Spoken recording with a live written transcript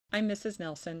I'm Mrs.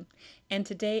 Nelson, and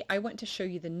today I want to show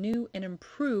you the new and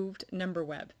improved number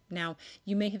web. Now,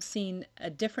 you may have seen a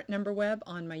different number web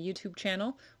on my YouTube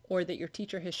channel or that your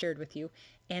teacher has shared with you,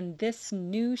 and this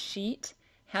new sheet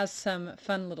has some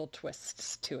fun little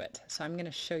twists to it. So I'm going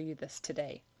to show you this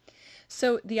today.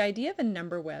 So the idea of a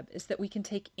number web is that we can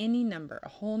take any number, a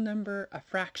whole number, a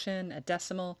fraction, a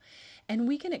decimal, and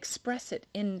we can express it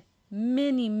in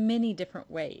many different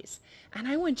ways. And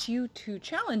I want you to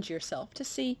challenge yourself to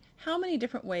see how many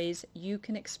different ways you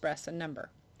can express a number.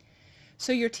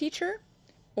 So your teacher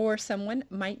or someone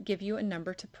might give you a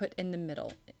number to put in the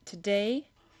middle. Today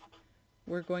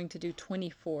we're going to do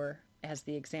 24 as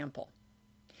the example.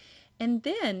 And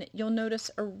then you'll notice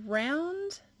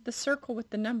around the circle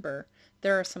with the number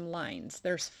there are some lines.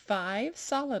 There's 5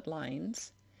 solid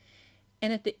lines,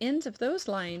 and at the ends of those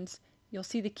lines you'll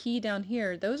see the key down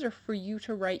here. Those are for you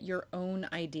to write your own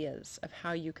ideas of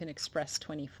how you can express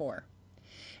 24.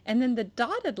 And then the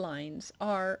dotted lines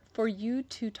are for you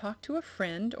to talk to a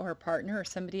friend or a partner or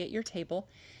somebody at your table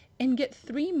and get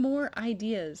 3 more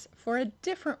ideas for a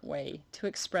different way to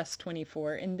express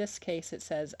 24. In this case it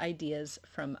says ideas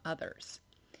from others.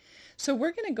 So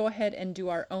we're going to go ahead and do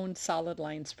our own solid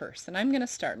lines first. And I'm going to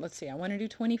start. Let's see, I want to do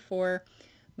 24.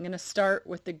 I'm going to start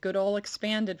with the good old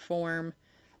expanded form,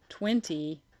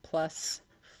 20 plus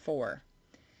 4.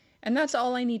 And that's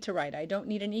all I need to write. I don't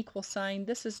need an equal sign.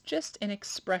 This is just an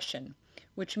expression,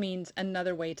 which means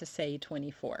another way to say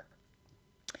 24.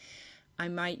 I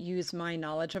might use my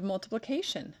knowledge of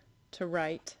multiplication to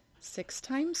write 6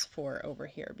 times 4 over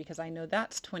here because I know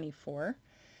that's 24.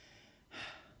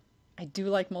 I do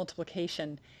like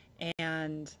multiplication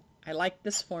and I like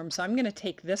this form, so I'm going to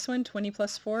take this one, 20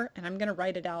 plus 4, and I'm going to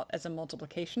write it out as a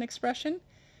multiplication expression.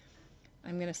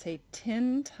 I'm going to say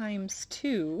 10 times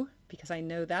 2 because I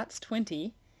know that's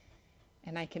 20,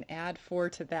 and I can add 4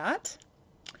 to that.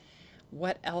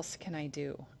 What else can I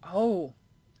do? Oh,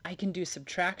 I can do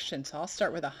subtraction, so I'll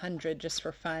start with 100 just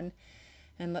for fun.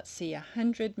 And let's see,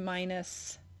 100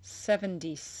 minus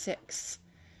 76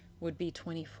 would be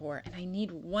 24, and I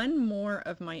need one more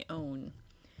of my own.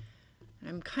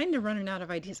 I'm kind of running out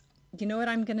of ideas. You know what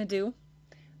I'm going to do?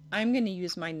 I'm going to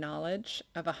use my knowledge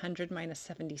of 100 minus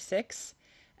 76,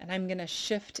 and I'm going to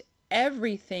shift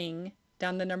everything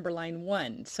down the number line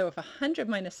 1. So if 100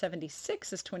 minus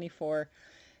 76 is 24,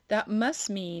 that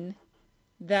must mean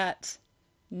that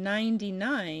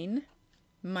 99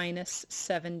 minus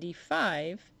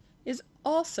 75 is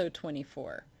also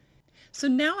 24. So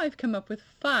now I've come up with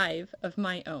 5 of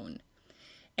my own.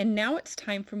 And now it's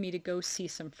time for me to go see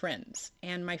some friends.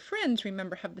 And my friends,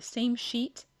 remember, have the same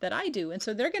sheet that I do. And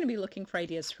so they're going to be looking for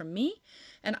ideas from me,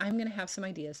 and I'm going to have some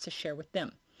ideas to share with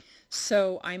them.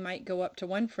 So I might go up to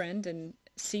one friend and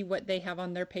see what they have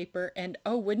on their paper. And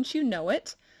oh, wouldn't you know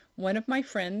it? One of my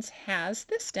friends has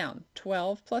this down,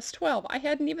 12 plus 12. I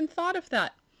hadn't even thought of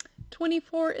that.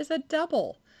 24 is a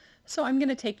double. So I'm going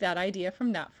to take that idea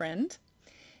from that friend.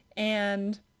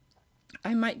 And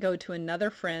I might go to another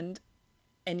friend,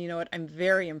 and you know what, I'm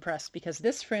very impressed because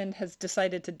this friend has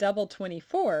decided to double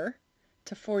 24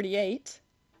 to 48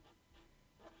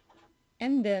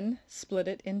 and then split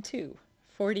it in 2.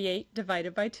 48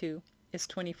 divided by 2 is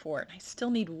 24. And I still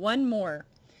need one more.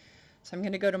 So I'm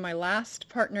going to go to my last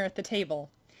partner at the table,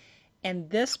 and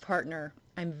this partner,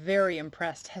 I'm very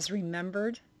impressed, has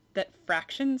remembered that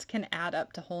fractions can add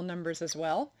up to whole numbers as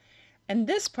well. And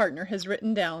this partner has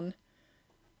written down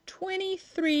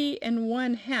 23 and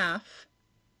 1/2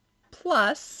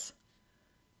 plus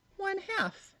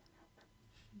 1/2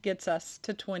 gets us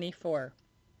to 24.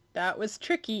 That was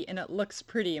tricky and it looks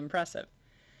pretty impressive.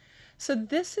 So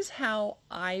this is how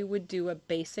I would do a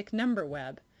basic number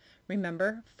web.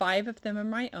 Remember, 5 of them are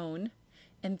my own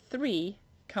and 3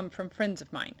 come from friends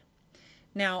of mine.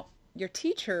 Now, your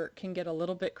teacher can get a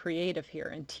little bit creative here,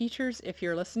 and teachers, if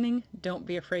you're listening, don't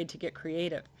be afraid to get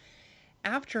creative.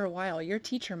 After a while, your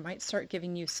teacher might start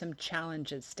giving you some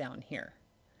challenges down here.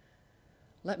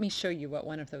 Let me show you what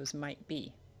one of those might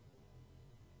be.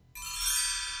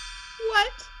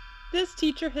 What? This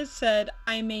teacher has said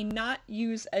I may not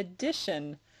use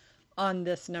addition on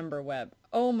this number web.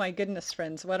 Oh my goodness,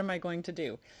 friends, what am I going to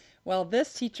do? Well,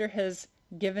 this teacher has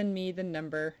given me the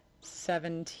number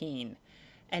 17.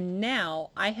 And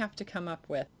now I have to come up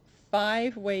with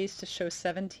 5 ways to show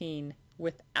 17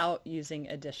 without using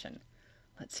addition.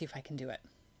 Let's see if I can do it.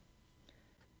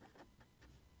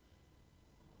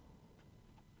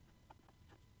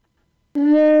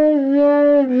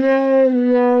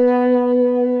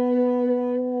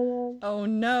 Oh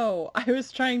no, I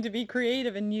was trying to be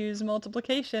creative and use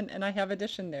multiplication and I have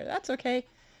addition there. That's okay.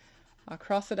 I'll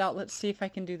cross it out. Let's see if I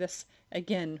can do this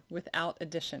again without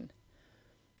addition.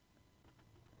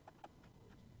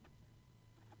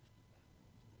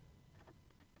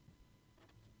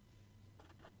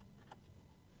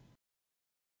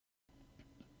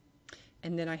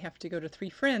 And then I have to go to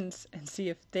 3 friends and see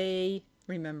if they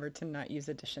remember to not use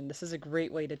addition. This is a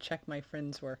great way to check my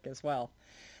friends' work as well.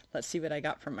 Let's see what I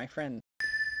got from my friend.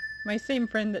 My same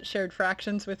friend that shared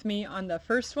fractions with me on the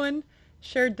first one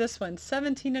shared this one.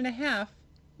 17.5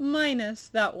 minus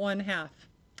that 1/2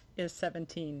 is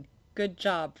 17. Good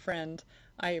job, friend.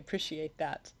 I appreciate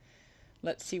that.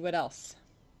 Let's see what else.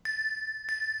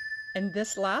 And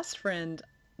this last friend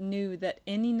knew that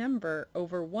any number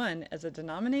over 1 as a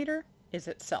denominator is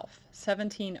itself.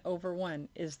 17 over 1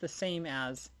 is the same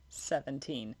as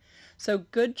 17. So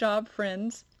good job,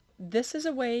 friends. This is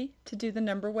a way to do the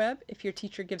number web if your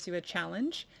teacher gives you a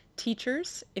challenge.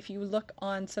 Teachers, if you look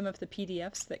on some of the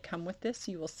PDFs that come with this,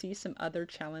 you will see some other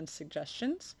challenge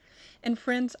suggestions. And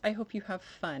friends, I hope you have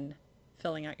fun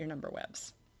filling out your number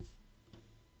webs.